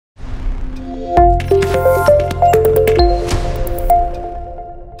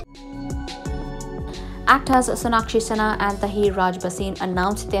Actors Sonakshi Sinha and Tahir Raj Bhasin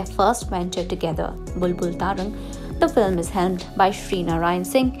announced their first venture together, Bulbul Tarang. The film is helmed by Shree Narayan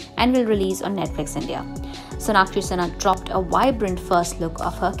Singh and will release on Netflix India. Sonakshi Sinha dropped a vibrant first look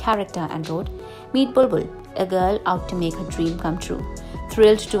of her character and wrote, "Meet Bulbul, a girl out to make her dream come true.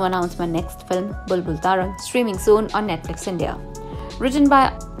 Thrilled to announce my next film, Bulbul Tarang, streaming soon on Netflix India." Written by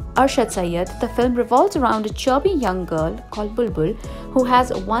Arshad Sayeed, the film revolves around a chirpy young girl called Bulbul who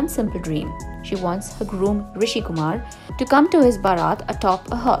has one simple dream. She wants her groom, Rishi Kumar, to come to his baraat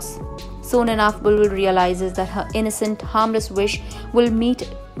atop a horse. Soon enough, Bulbul realizes that her innocent, harmless wish will meet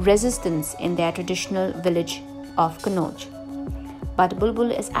resistance in their traditional village of Kannauj. But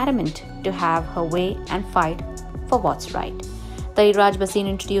Bulbul is adamant to have her way and fight for what's right. Tahir Raj Bhasin,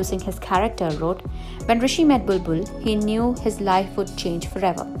 introducing his character, wrote, "When Rishi met Bulbul, he knew his life would change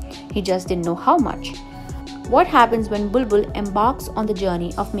forever. He just didn't know how much. What happens when Bulbul embarks on the journey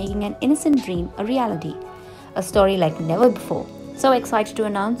of making an innocent dream a reality? A story like never before." So excited to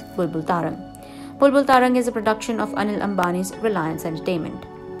announce Bulbul Tarang. Bulbul Tarang is a production of Anil Ambani's Reliance Entertainment.